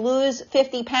again, you lose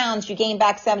 50 pounds, you gain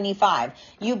back 75.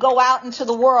 You go out into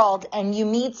the world and you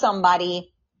meet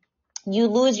somebody, you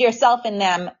lose yourself in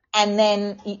them, and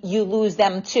then you lose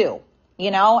them too,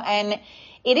 and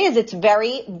it's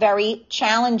very, very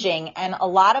challenging. And a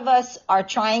lot of us are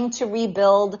trying to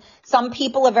rebuild. Some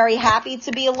people are very happy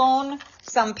to be alone.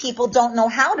 Some people don't know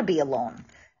how to be alone.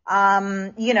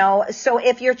 So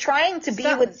if you're trying to be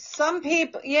with some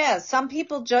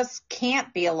people just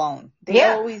can't be alone. They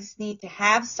always need to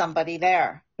have somebody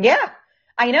there. Yeah,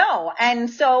 I know. And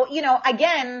so,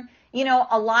 again,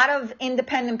 a lot of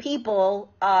independent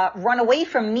people run away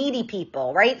from needy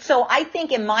people, right? So I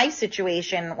think in my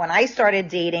situation, when I started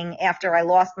dating after I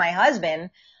lost my husband,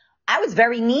 I was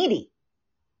very needy.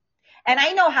 And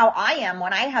I know how I am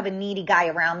when I have a needy guy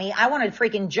around me. I want to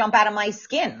freaking jump out of my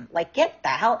skin. Like, get the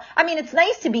hell. I mean, it's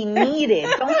nice to be needed.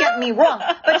 Don't get me wrong.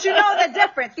 But you know the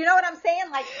difference. You know what I'm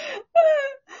saying? Like,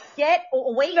 get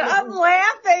away. I'm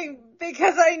laughing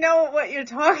because I know what you're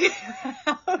talking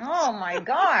about. Oh, my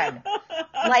God.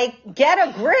 Like, get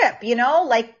a grip,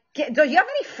 Like, do you have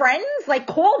any friends? Like,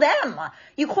 call them.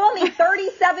 You call me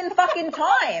 37 fucking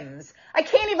times. I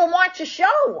can't even watch a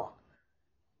show.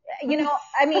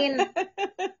 I mean,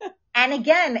 and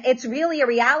again, it's really a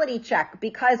reality check,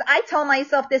 because I tell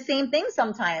myself the same thing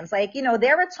sometimes. Like,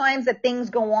 there are times that things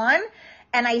go on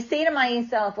and I say to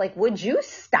myself, like, would you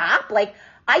stop? Like,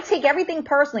 I take everything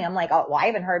personally. I'm like, oh, well, I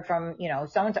haven't heard from,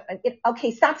 someone.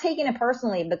 Okay, stop taking it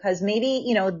personally, because maybe,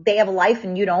 they have a life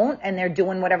and you don't, and they're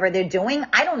doing whatever they're doing.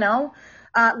 I don't know.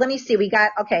 Let me see.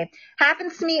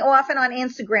 Happens to me often on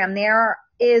Instagram. There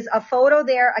is a photo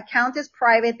there. Account is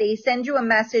private. They send you a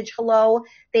message. Hello.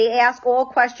 They ask all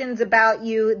questions about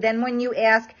you. Then when you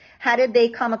ask, how did they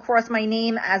come across my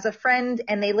name as a friend,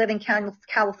 and they live in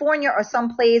California or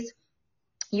someplace,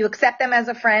 you accept them as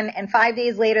a friend, and 5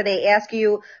 days later they ask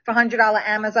you for $100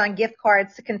 Amazon gift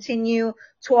cards to continue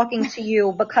talking to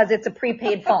you because it's a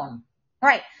prepaid phone.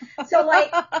 Right. So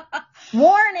like,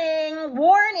 warning.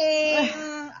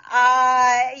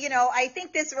 I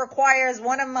think this requires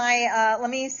one of my, let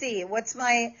me see. What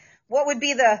would be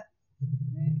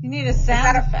you need a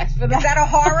sound effect for that. Is that a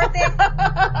horror thing?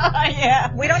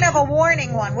 Yeah. We don't have a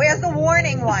warning one. Where's the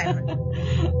warning one?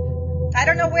 I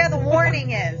don't know where the warning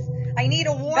is. I need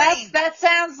a warning. That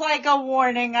sounds like a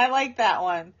warning. I like that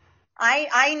one.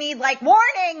 I need like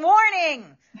warning.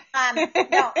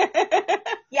 No.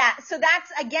 Yeah. So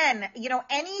that's, again,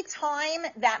 any time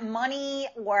that money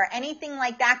or anything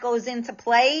like that goes into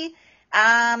play,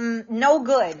 no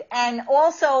good. And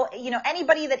also,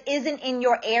 anybody that isn't in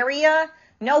your area,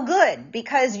 no good,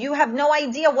 because you have no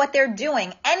idea what they're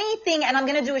doing. Anything, and I'm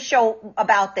going to do a show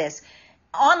about this.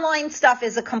 Online stuff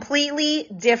is a completely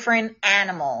different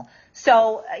animal.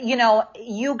 So,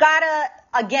 you gotta,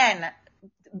 again,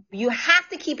 you have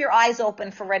to keep your eyes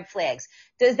open for red flags.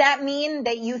 Does that mean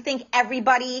that you think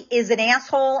everybody is an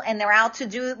asshole and they're out to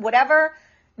do whatever?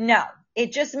 No.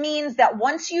 It just means that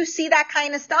once you see that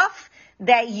kind of stuff,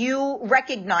 that you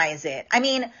recognize it. I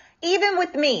mean, even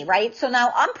with me, right? So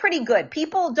now I'm pretty good.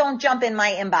 People don't jump in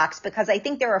my inbox because I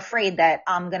think they're afraid that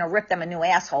I'm going to rip them a new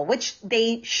asshole, which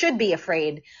they should be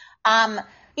afraid.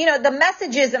 The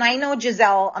messages, and I know,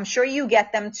 Giselle, I'm sure you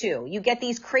get them too. You get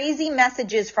these crazy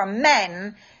messages from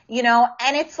men,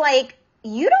 and it's like,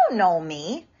 you don't know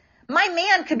me. My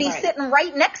man could be sitting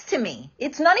right next to me.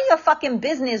 It's none of your fucking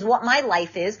business what my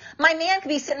life is. My man could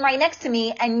be sitting right next to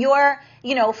me, and you're,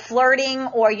 flirting,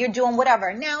 or you're doing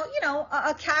whatever. Now,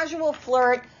 a casual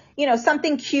flirt,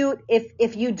 something cute.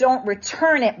 If you don't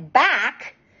return it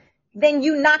back, then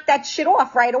you knock that shit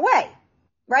off right away.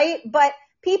 Right? But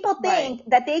people think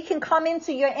that they can come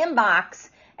into your inbox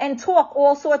and talk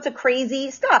all sorts of crazy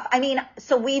stuff. I mean,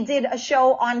 so we did a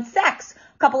show on sex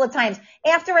a couple of times.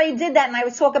 After I did that, and I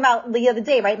was talking about the other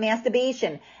day, right,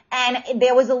 masturbation, and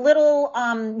there was a little,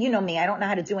 you know me, I don't know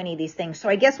how to do any of these things. So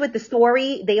I guess with the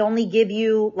story, they only give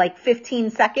you like 15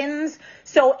 seconds.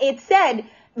 So it said,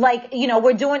 like,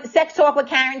 we're doing sex talk with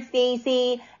Karen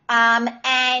Stacy.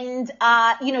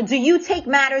 Do you take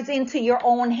matters into your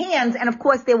own hands? And of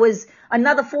course there was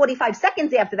another 45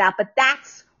 seconds after that, but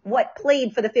that's what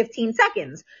played for the 15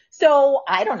 seconds. So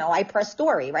I don't know. I press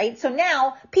story, right? So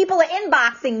now people are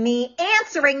inboxing me,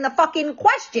 answering the fucking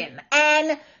question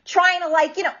and trying to I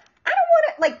don't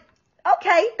want to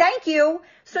okay, thank you.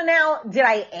 So now, did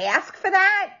I ask for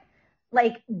that?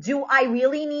 Like, do I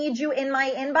really need you in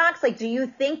my inbox? Like, do you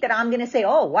think that I'm going to say,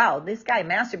 oh, wow, this guy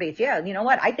masturbates. Yeah, you know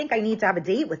what? I think I need to have a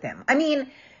date with him. I mean,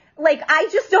 like, I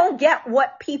just don't get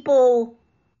what people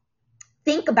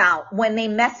think about when they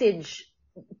message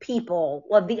people,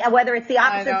 whether it's the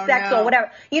opposite sex or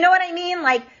whatever. You know what I mean?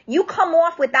 Like, you come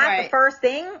off with that the first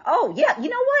thing. Oh, yeah, you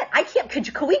know what? I can't,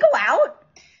 could we go out?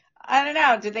 I don't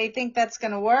know. Do they think that's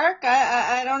going to work?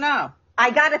 I don't know.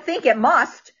 I got to think it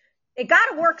must. It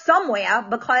got to work somewhere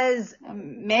because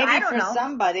maybe for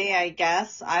somebody, I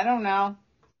guess. I don't know.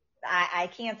 I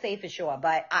can't say for sure,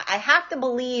 but I have to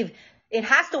believe it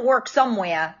has to work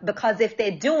somewhere, because if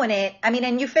they're doing it, I mean,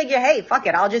 and you figure, hey, fuck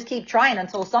it, I'll just keep trying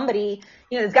until somebody,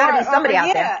 there's got to be somebody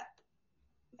out there.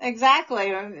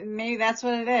 Exactly. Maybe that's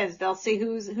what it is. They'll see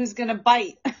who's going to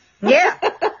bite. Yeah.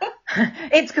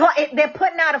 They're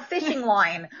putting out a fishing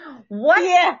line. What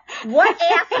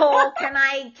asshole can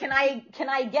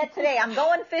I get today? I'm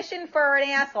going fishing for an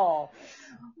asshole.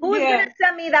 Who's going to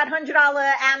send me that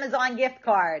 $100 Amazon gift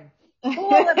card? Who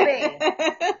will it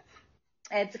be?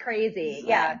 It's crazy.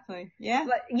 Exactly. Yeah.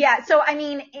 But so, I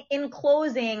mean, in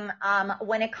closing,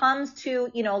 when it comes to,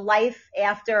 life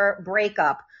after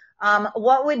breakup,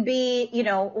 what would be,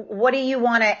 what do you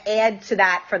want to add to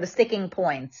that for the sticking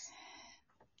points?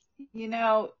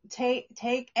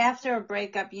 Take after a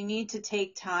breakup, you need to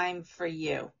take time for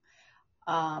you.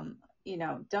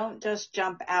 Don't just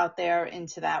jump out there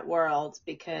into that world,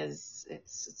 because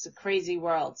it's a crazy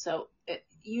world. So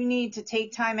you need to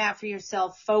take time out for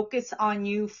yourself, focus on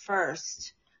you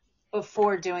first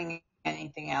before doing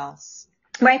anything else.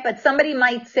 Right. But somebody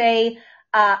might say,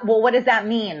 well, what does that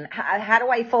mean? How do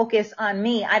I focus on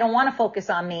me? I don't want to focus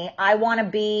on me. I want to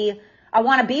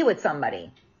be with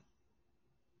somebody.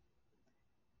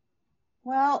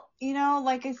 Well,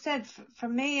 like I said, for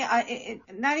me,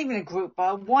 not even a group,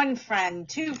 one friend,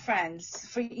 two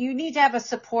friends. You need to have a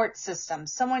support system,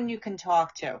 someone you can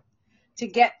talk to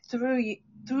get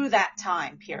through that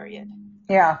time period.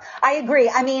 Yeah, I agree.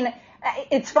 I mean,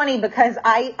 it's funny because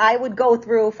I would go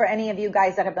through, for any of you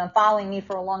guys that have been following me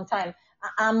for a long time,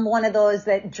 I'm one of those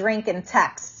that drink and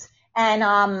texts.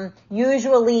 And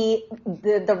usually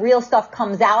the real stuff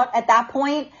comes out at that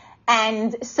point.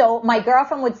 And so my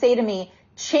girlfriend would say to me,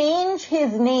 change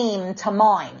his name to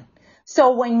mine.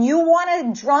 So when you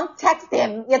want to drunk text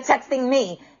him, you're texting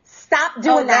me. Stop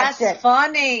doing that shit. That's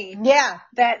funny. Yeah.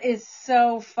 That is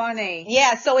so funny.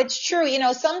 Yeah. So it's true.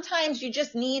 Sometimes you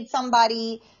just need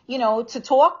somebody, to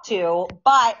talk to,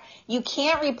 but you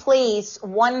can't replace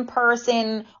one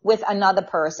person with another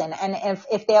person. And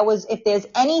if there's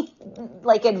any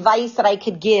advice that I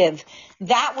could give,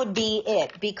 that would be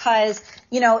it, because,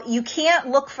 you can't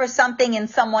look for something in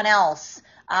someone else,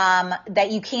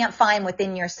 that you can't find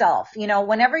within yourself.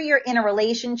 Whenever you're in a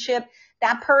relationship,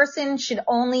 that person should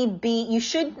only be, you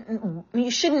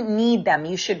shouldn't need them.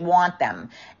 You should want them.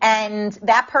 And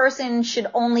that person should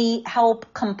only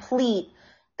help complete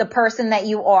the person that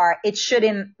you are. It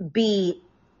shouldn't be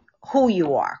who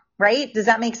you are, right? Does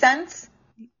that make sense?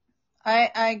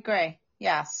 I agree.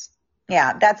 Yes.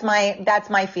 Yeah, that's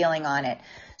my feeling on it.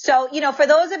 So, for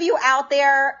those of you out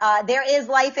there, there is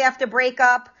life after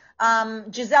breakup.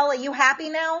 Giselle, are you happy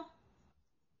now?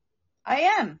 I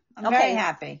am. I'm very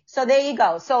happy. So there you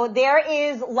go. So there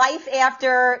is life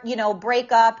after,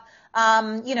 breakup.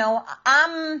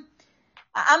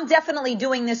 I'm definitely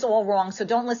doing this all wrong. So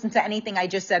don't listen to anything I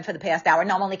just said for the past hour.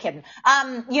 No, I'm only kidding.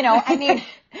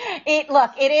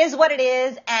 It is what it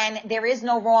is, and there is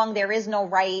no wrong. There is no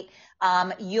right.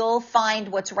 You'll find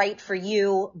what's right for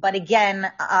you. But again,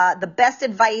 the best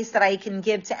advice that I can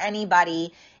give to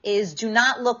anybody is do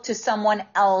not look to someone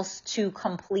else to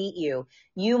complete you.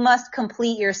 You must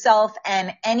complete yourself,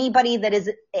 and anybody that is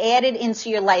added into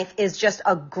your life is just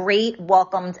a great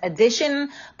welcomed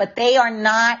addition, but they are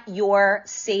not your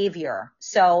savior.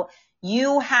 So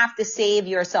you have to save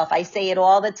yourself. I say it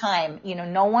all the time.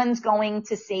 No one's going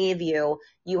to save you.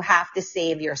 You have to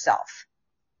save yourself.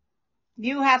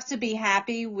 You have to be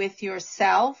happy with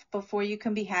yourself before you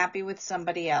can be happy with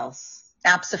somebody else.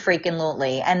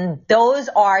 Abso-freaking-lutely. And those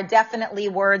are definitely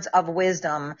words of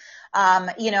wisdom.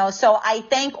 So I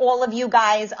thank all of you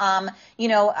guys.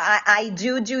 I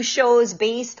do shows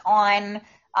based on,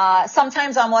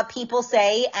 sometimes on what people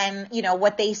say and,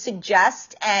 what they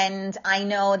suggest. And I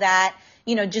know that,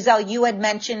 Giselle, you had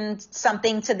mentioned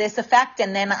something to this effect,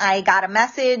 and then I got a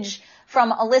message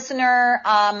from a listener,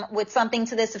 with something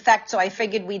to this effect. So I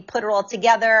figured we'd put it all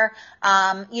together.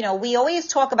 We always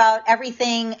talk about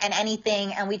everything and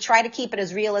anything, and we try to keep it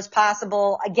as real as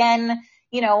possible. Again,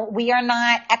 we are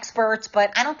not experts,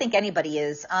 but I don't think anybody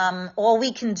is. All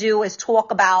we can do is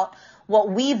talk about what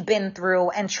we've been through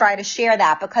and try to share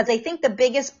that, because I think the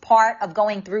biggest part of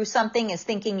going through something is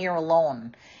thinking you're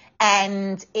alone.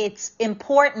 And it's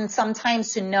important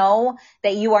sometimes to know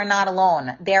that you are not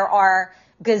alone. There are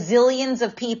gazillions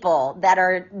of people that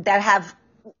have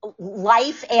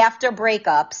life after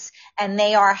breakups and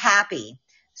they are happy.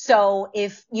 So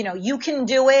if, you can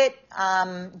do it,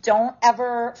 don't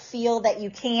ever feel that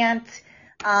you can't.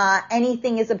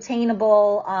 Anything is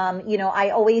obtainable.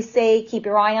 I always say, keep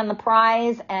your eye on the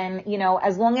prize. And,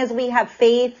 as long as we have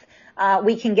faith,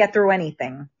 we can get through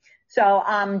anything.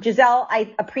 So, Giselle,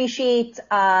 I appreciate,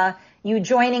 you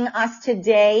joining us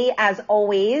today as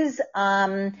always.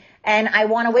 And I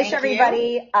want to wish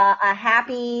everybody a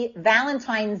happy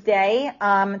Valentine's Day.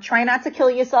 Try not to kill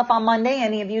yourself on Monday,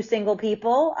 any of you single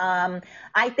people.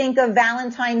 I think of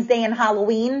Valentine's Day and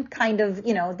Halloween kind of,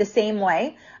 the same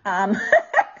way.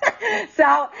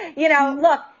 So,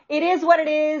 look, it is what it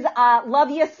is.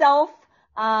 Love yourself.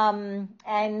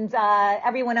 And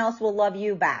everyone else will love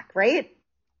you back, right?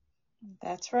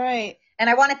 That's right. And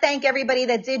I want to thank everybody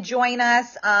that did join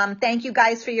us. Thank you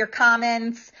guys for your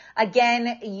comments.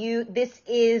 Again, this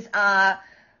is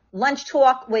Lunch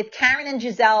Talk with Karen and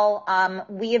Giselle.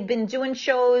 We have been doing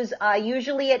shows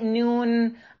usually at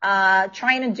noon,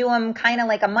 trying to do them kind of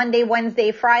like a Monday,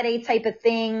 Wednesday, Friday type of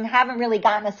thing. Haven't really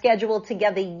gotten a schedule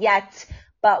together yet,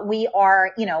 but we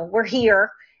are, we're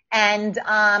here. And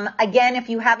again, if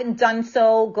you haven't done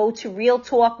so, go to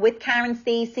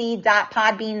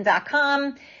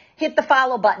realtalkwithkarenstacy.podbean.com. Hit the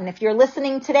follow button. If you're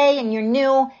listening today and you're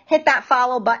new, hit that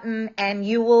follow button and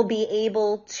you will be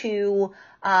able to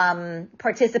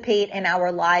participate in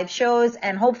our live shows.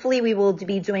 And hopefully we will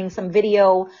be doing some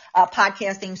video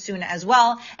podcasting soon as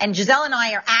well. And Giselle and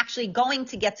I are actually going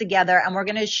to get together and we're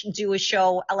going to do a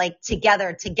show like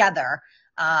together.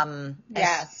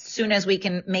 As soon as we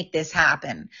can make this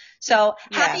happen. So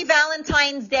happy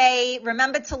Valentine's Day.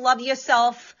 Remember to love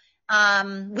yourself.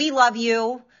 We love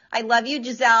you. I love you,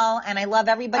 Giselle, and I love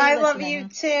everybody listening. I love you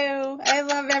too. I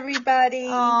love everybody.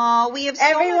 Oh, we have so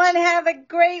Everyone have a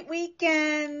great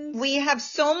weekend. We have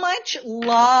so much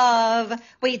love.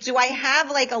 Wait, do I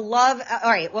have like a love? All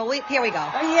right, well, here we go.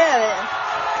 Oh, yeah.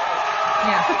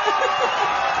 Yeah.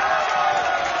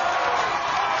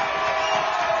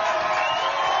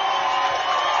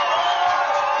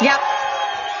 Yep.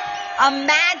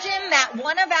 Imagine that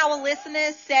one of our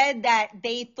listeners said that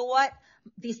they thought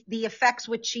the effects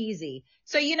were cheesy.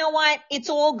 So you know what? It's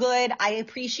all good. I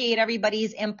appreciate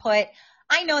everybody's input.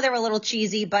 I know they're a little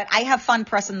cheesy, but I have fun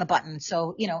pressing the button.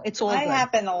 So, it's all good. I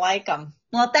happen to like them.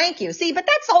 Well, thank you. See, but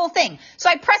that's the whole thing. So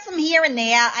I press them here and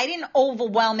there. I didn't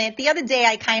overwhelm it. The other day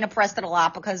I kind of pressed it a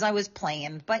lot because I was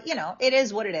playing, but it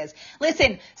is what it is.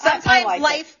 Listen,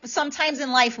 sometimes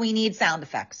in life we need sound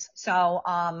effects. So,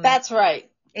 that's right.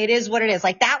 It is what it is.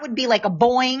 Like that would be like a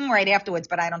boing right afterwards,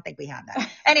 but I don't think we have that.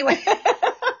 Anyway,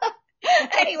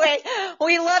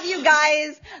 we love you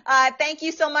guys. Thank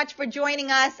you so much for joining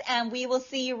us and we will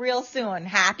see you real soon.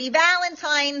 Happy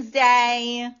Valentine's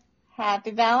Day.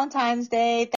 Happy Valentine's Day.